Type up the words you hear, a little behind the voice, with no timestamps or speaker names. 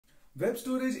Web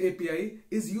storage API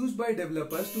is used by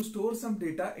developers to store some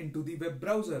data into the web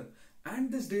browser, and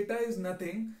this data is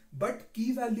nothing but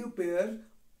key value pair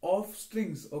of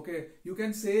strings. Okay, you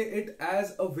can say it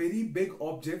as a very big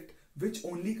object which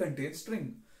only contains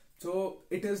string. So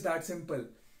it is that simple.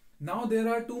 Now there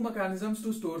are two mechanisms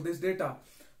to store this data.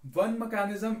 One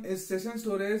mechanism is session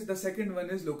storage, the second one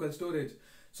is local storage.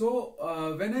 So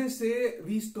when I say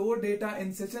we store data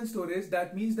in session storage,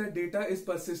 that means that data is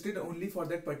persisted only for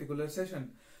that particular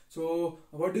session. So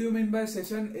what do you mean by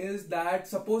session is that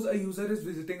suppose a user is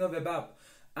visiting a web app,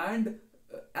 and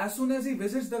as soon as he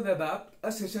visits the web app,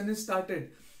 a session is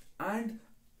started, and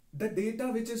the data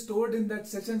which is stored in that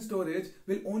session storage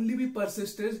will only be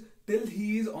persisted till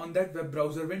he is on that web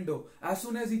browser window. As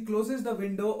soon as he closes the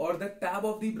window or the tab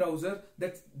of the browser,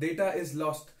 that data is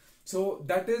lost. So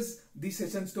that is the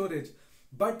session storage.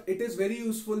 But it is very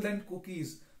useful than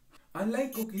cookies.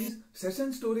 Unlike cookies,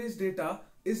 session storage data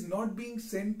is not being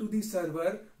sent to the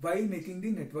server while making the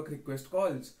network request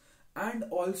calls. And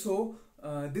also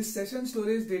this session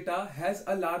storage data has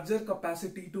a larger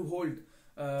capacity to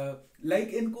hold.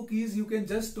 Like in cookies, you can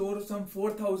just store some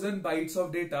 4000 bytes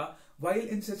of data, while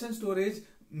in session storage,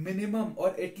 minimum or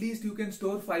at least you can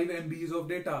store 5 MBs of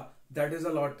data. That is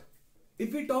a lot.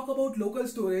 If we talk about local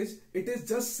storage, it is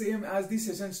just same as the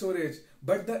session storage,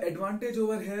 but the advantage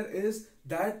over here is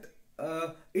that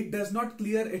it does not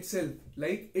clear itself,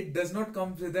 like it does not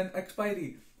come with an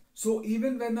expiry. So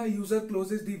even when a user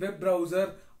closes the web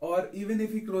browser, or even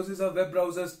if he closes a web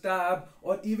browser's tab,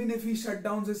 or even if he shut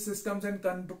down his systems and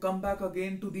come back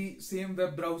again to the same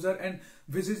web browser and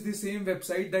visits the same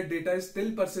website, that data is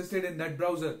still persisted in that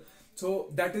browser. So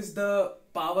that is the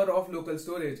power of local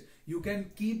storage. You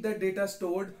can keep that data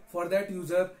stored for that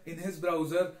user in his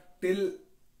browser till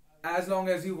as long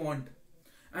as you want.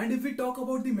 And if we talk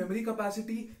about the memory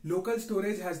capacity, local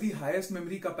storage has the highest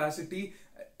memory capacity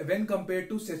when compared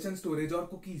to session storage or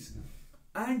cookies.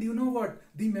 And you know what?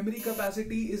 The memory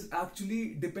capacity is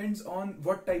actually depends on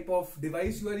what type of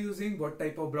device you are using, what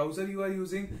type of browser you are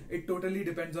using. It totally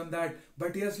depends on that.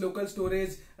 But yes, local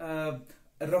storage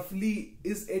roughly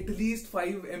is at least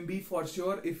 5 MB for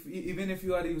sure, even if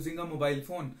you are using a mobile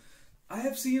phone. I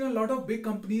have seen a lot of big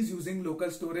companies using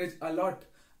local storage a lot.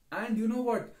 And you know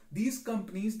what? These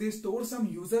companies, they store some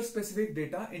user specific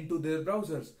data into their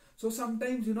browsers. So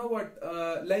sometimes, you know what,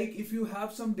 like if you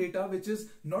have some data which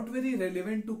is not very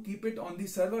relevant to keep it on the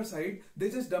server side, they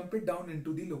just dump it down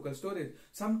into the local storage.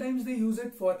 Sometimes they use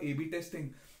it for A/B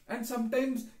testing. And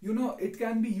sometimes, you know, it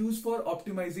can be used for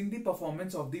optimizing the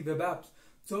performance of the web apps.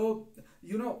 So,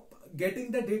 you know,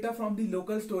 getting the data from the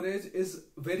local storage is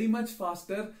very much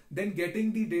faster than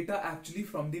getting the data actually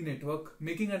from the network,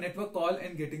 making a network call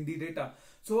and getting the data.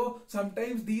 So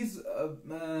sometimes these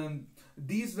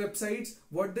websites,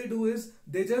 what they do is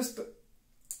they just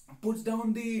puts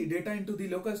down the data into the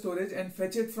local storage and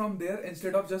fetch it from there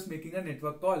instead of just making a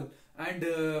network call and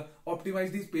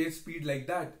optimize the page speed like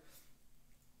that.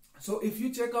 So if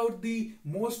you check out the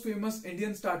most famous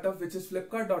Indian startup, which is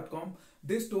Flipkart.com,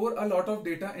 they store a lot of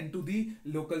data into the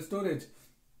local storage.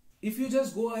 If you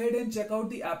just go ahead and check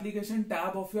out the application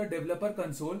tab of your developer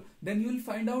console, then you'll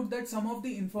find out that some of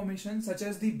the information such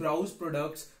as the browse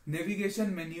products,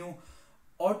 navigation menu,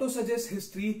 auto suggest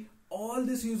history, all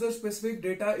this user specific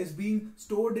data is being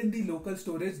stored in the local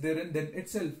storage there and then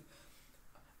itself.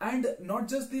 And not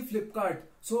just the Flipkart.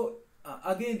 So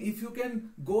again, if you can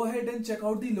go ahead and check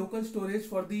out the local storage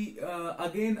for the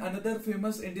again another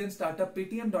famous Indian startup,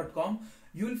 Paytm.com,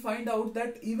 you will find out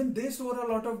that even they store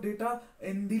a lot of data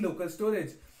in the local storage.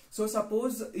 So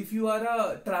suppose if you are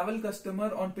a travel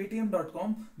customer on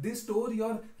Paytm.com, they store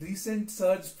your recent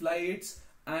search flights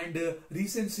and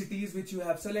recent cities which you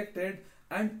have selected,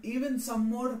 and even some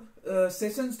more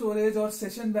session storage or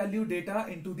session value data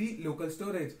into the local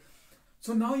storage.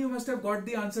 So now you must have got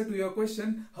the answer to your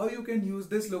question, how you can use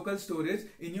this local storage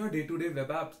in your day-to-day web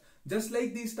apps. Just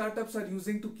like these startups are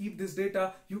using to keep this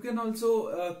data, you can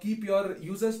also keep your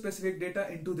user-specific data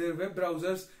into their web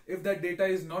browsers if that data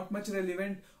is not much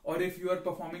relevant, or if you are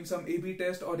performing some A/B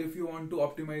test, or if you want to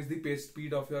optimize the page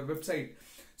speed of your website.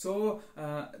 So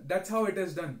that's how it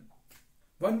is done.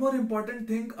 One more important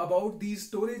thing about these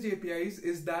storage APIs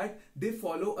is that they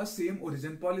follow a same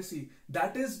origin policy.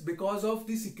 That is because of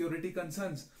the security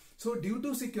concerns. So due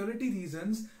to security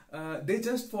reasons, they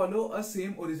just follow a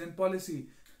same origin policy.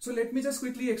 So let me just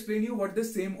quickly explain you what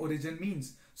this same origin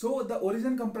means. So the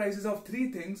origin comprises of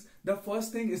three things. The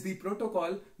first thing is the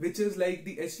protocol, which is like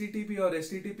the HTTP or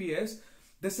HTTPS.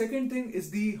 The second thing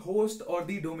is the host or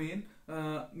the domain,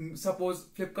 suppose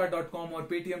Flipkart.com or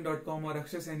Paytm.com or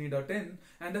Akshay Saini.in.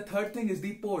 And the third thing is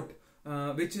the port,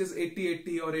 which is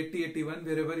 8080 or 8081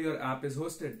 wherever your app is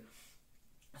hosted.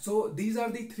 So these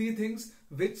are the three things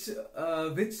which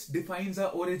defines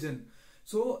our origin.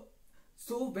 So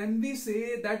when we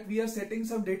say that we are setting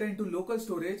some data into local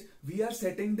storage, we are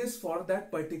setting this for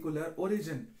that particular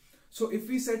origin. So if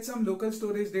we set some local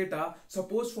storage data,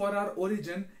 suppose for our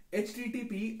origin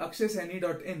http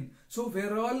akshay.saini.in, so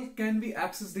where all can we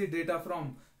access the data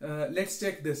from? Let's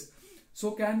check this.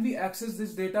 So can we access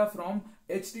this data from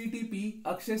http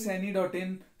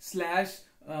akshay.saini.in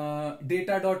 /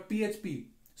 data.php?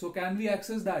 So can we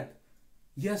access that?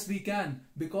 Yes, we can,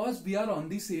 because we are on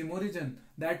the same origin.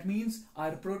 That means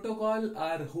our protocol,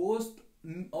 our host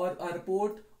or our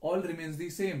port all remains the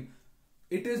same.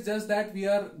 It is just that we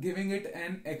are giving it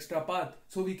an extra path,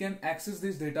 so we can access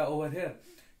this data over here.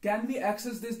 Can we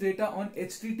access this data on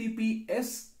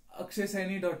https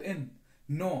akshay.saini.in?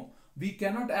 No, we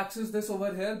cannot access this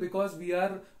over here because we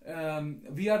are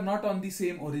not on the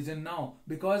same origin now,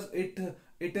 because it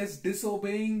is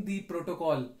disobeying the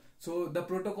protocol. So the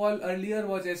protocol earlier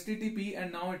was HTTP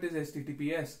and now it is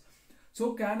HTTPS.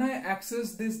 So can I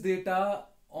access this data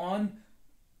on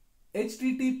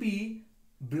http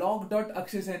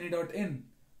blog.akshay.saini.in?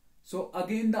 So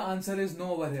again the answer is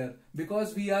no over here,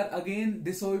 because we are again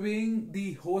disobeying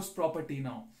the host property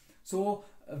now. So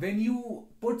when you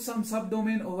put some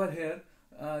subdomain over here,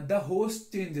 the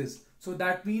host changes. So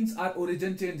that means our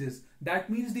origin changes. That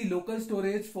means the local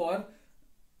storage for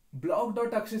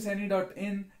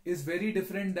blog.akshay.saini.in is very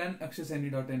different than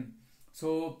akshay.saini.in.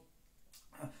 So,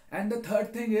 and the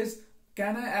third thing is,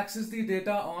 can I access the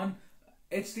data on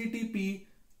http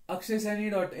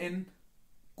akshay.saini.in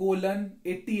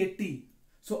 :8080?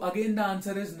 So again the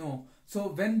answer is no. So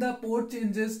when the port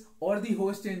changes or the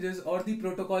host changes or the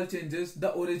protocol changes,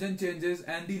 the origin changes,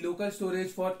 and the local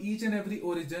storage for each and every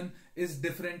origin is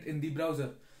different in the browser.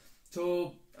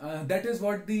 So that is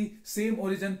what the same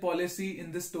origin policy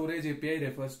in the storage API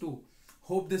refers to.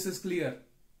 Hope this is clear.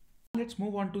 Let's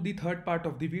move on to the third part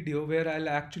of the video, where I'll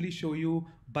actually show you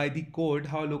by the code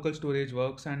how local storage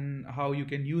works and how you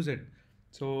can use it.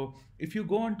 So if you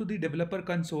go onto the developer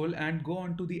console and go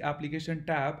onto the application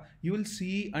tab, you will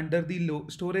see under the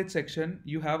storage section,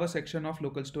 you have a section of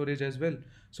local storage as well.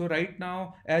 So right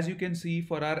now, as you can see,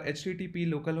 for our HTTP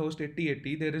localhost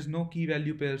 8080, there is no key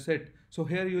value pair set. So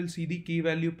here you will see the key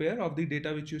value pair of the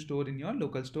data which you store in your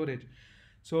local storage.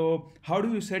 So how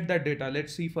do you set that data?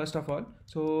 Let's see first of all.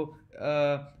 So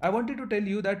I wanted to tell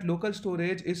you that local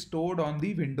storage is stored on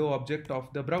the window object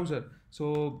of the browser.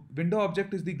 So window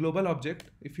object is the global object,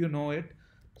 if you know it.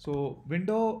 So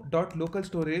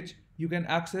window.localStorage you can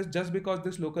access just because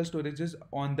this local storage is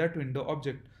on that window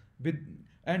object.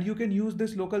 And you can use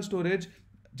this local storage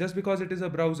just because it is a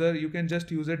browser. You can just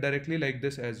use it directly like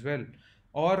this as well,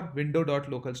 or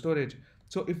window.localStorage.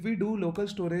 So if we do local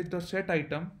storage.set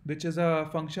item, which is a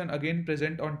function again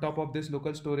present on top of this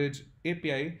local storage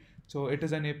API. So it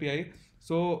is an API.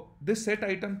 So this set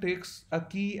item takes a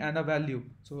key and a value.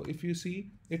 So if you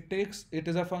see, it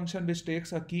is a function which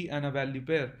takes a key and a value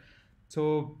pair.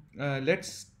 So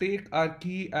let's take our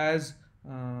key as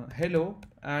hello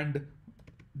and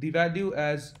the value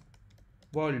as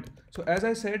world. So as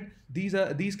I said,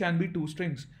 these can be two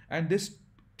strings, and this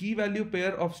key value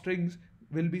pair of strings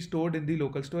will be stored in the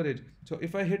local storage. So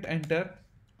if I hit enter,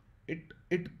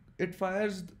 it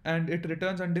fires and it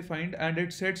returns undefined, and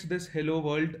it sets this hello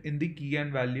world in the key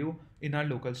and value in our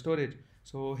local storage.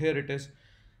 So here it is.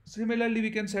 Similarly, we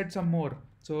can set some more.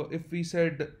 So if we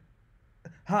said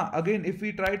again, if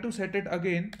we try to set it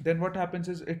again, then what happens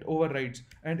is it overrides,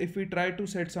 and if we try to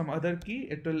set some other key,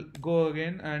 it will go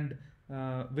again and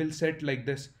will set like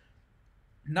this.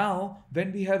 Now,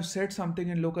 when we have set something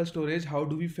in local storage, how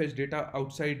do we fetch data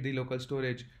outside the local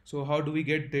storage? So how do we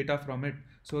get data from it?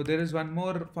 So there is one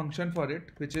more function for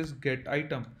it, which is get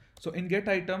item. So in get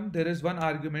item, there is one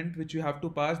argument which you have to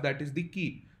pass, that is the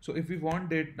key. So if we want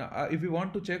data, if we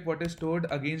want to check what is stored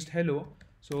against hello,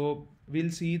 so we'll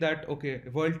see that okay,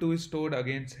 world2 is stored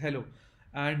against hello,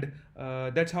 and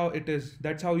that's how it is.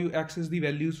 That's how you access the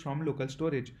values from local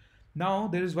storage. Now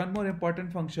there is one more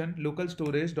important function, local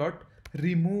storage dot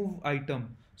remove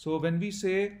item. So when we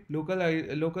say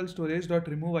local storage dot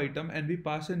remove item and we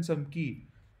pass in some key,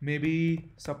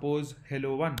 maybe suppose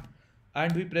hello1,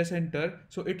 and we press enter,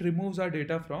 so it removes our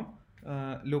data from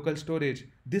local storage.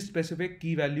 This specific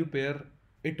key value pair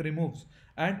it removes.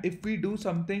 And if we do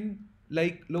something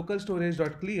like local storage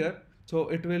dot clear, so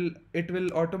it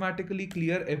will automatically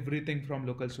clear everything from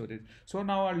local storage. So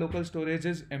now our local storage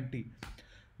is empty.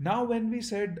 Now when we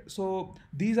said, so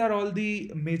these are all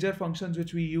the major functions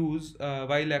which we use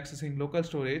while accessing local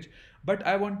storage, but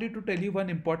I wanted to tell you one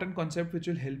important concept which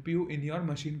will help you in your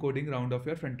machine coding round of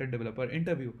your front-end developer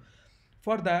interview.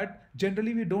 For that,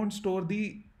 generally we don't store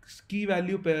the key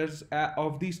value pairs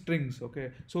of these strings.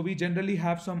 Okay, so we generally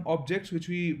have some objects which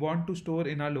we want to store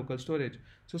in our local storage.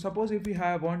 So suppose if we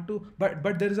have want to,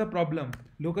 but there is a problem.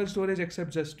 Local storage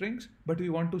accepts just strings, but we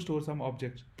want to store some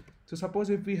objects. So suppose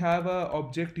if we have a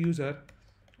object user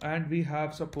and we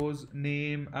have suppose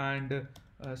name and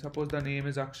suppose the name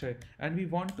is Akshay, and we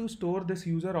want to store this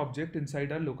user object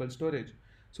inside our local storage.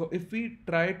 So if we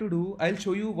try to do, I'll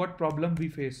show you what problem we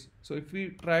face. So if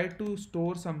we try to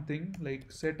store something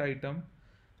like set item,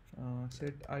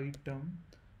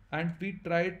 and we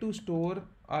try to store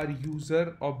our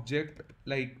user object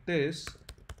like this,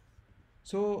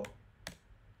 so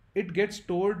it gets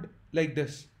stored like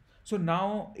this. So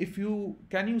now if you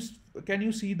can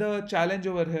you see the challenge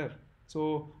over here?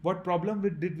 So what problem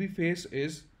did we face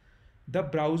is the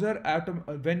browser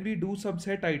when we do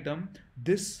subset item,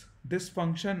 this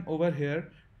function over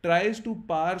here tries to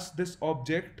parse this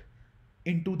object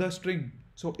into the string.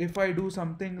 So if I do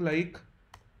something like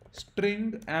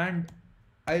string and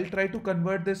I'll try to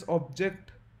convert this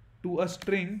object to a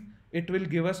string, it will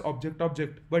give us object.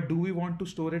 But do we want to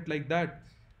store it like that?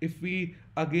 If we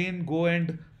again go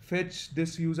and fetch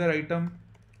this user item,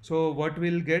 so what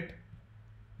we'll get?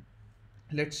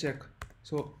 Let's check.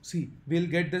 So see, we'll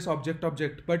get this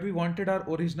object, but we wanted our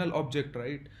original object,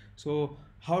 right? So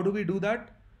how do we do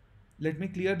that? Let me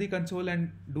clear the console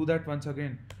and do that once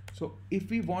again. So if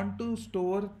we want to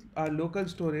store our local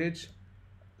storage,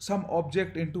 some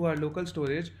object into our local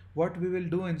storage, what we will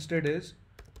do instead is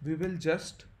we will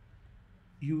just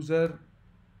user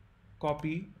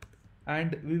copy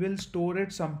and we will store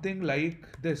it something like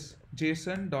this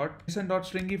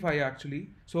JSON.stringify actually.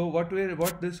 So what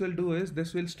this will do is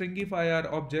this will stringify our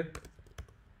object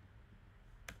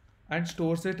and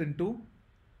stores it into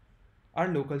our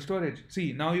local storage.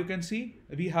 See, now you can see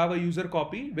we have a user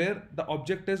copy where the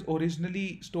object is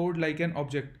originally stored like an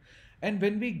object, and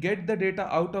when we get the data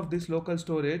out of this local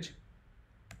storage,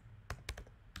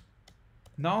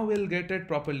 now we'll get it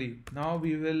properly. Now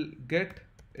we will get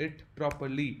it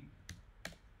properly,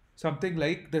 something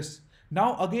like this.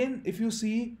 Now again, if you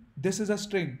see, this is a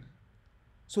string.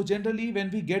 So generally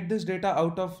when we get this data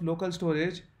out of local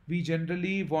storage, we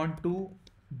generally want to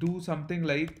do something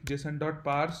like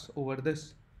json.parse over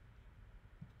this.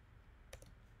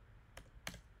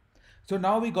 So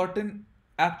now we got an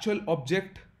actual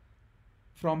object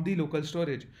from the local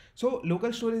storage. So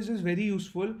local storage is very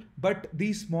useful, but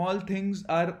these small things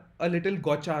are a little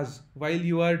gotchas while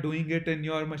you are doing it in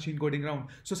your machine coding round.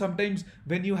 So sometimes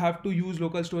when you have to use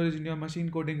local storage in your machine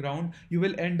coding round, you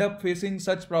will end up facing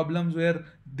such problems where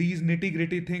these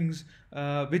nitty-gritty things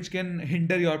which can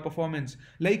hinder your performance.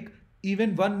 Like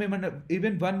even 1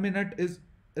 minute is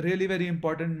really very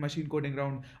important in machine coding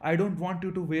round. I don't want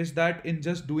you to waste that in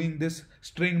just doing this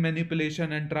string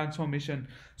manipulation and transformation.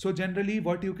 So generally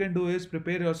what you can do is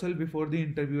prepare yourself before the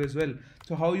interview as well.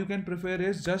 So how you can prepare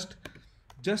is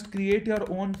just create your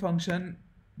own function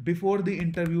before the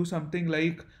interview, something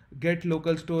like get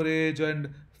local storage and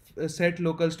set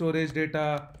local storage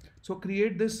data. So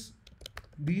create these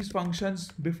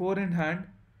functions before in hand,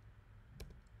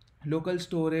 local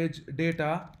storage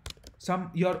data,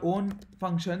 your own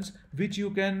functions which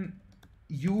you can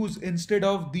use instead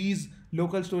of these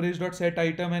local storage.set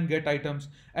item and get items,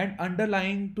 and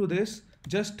underlying to this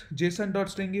just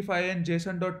json.stringify and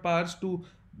json.parse to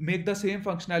make the same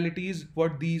functionalities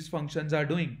what these functions are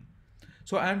doing.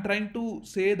 So I'm trying to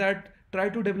say that try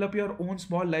to develop your own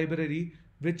small library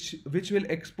which will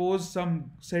expose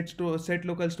some set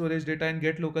local storage data and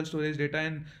get local storage data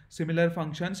and similar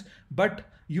functions, but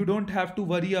you don't have to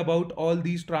worry about all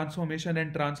these transformation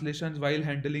and translations while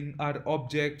handling our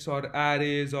objects or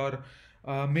arrays or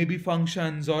maybe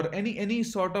functions or any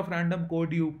sort of random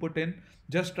code you put in.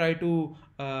 Just try to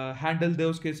handle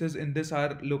those cases in this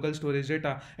our local storage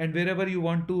data, and wherever you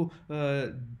want to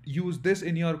use this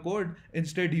in your code,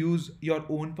 instead use your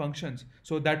own functions.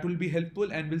 So that will be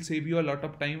helpful and will save you a lot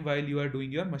of time while you are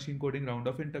doing your machine coding round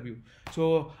of interview.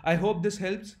 So I hope this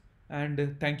helps,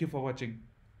 and thank you for watching.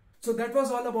 So that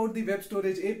was all about the web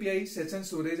storage API, session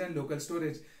storage and local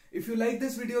storage. If you like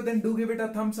this video, then do give it a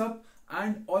thumbs up,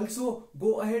 and also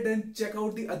go ahead and check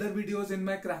out the other videos in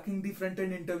my cracking the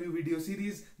front-end interview video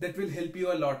series that will help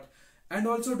you a lot. And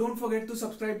also don't forget to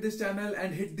subscribe this channel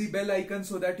and hit the bell icon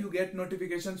so that you get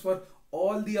notifications for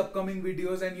all the upcoming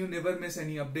videos and you never miss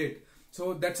any update.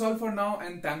 So that's all for now,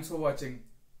 and thanks for watching.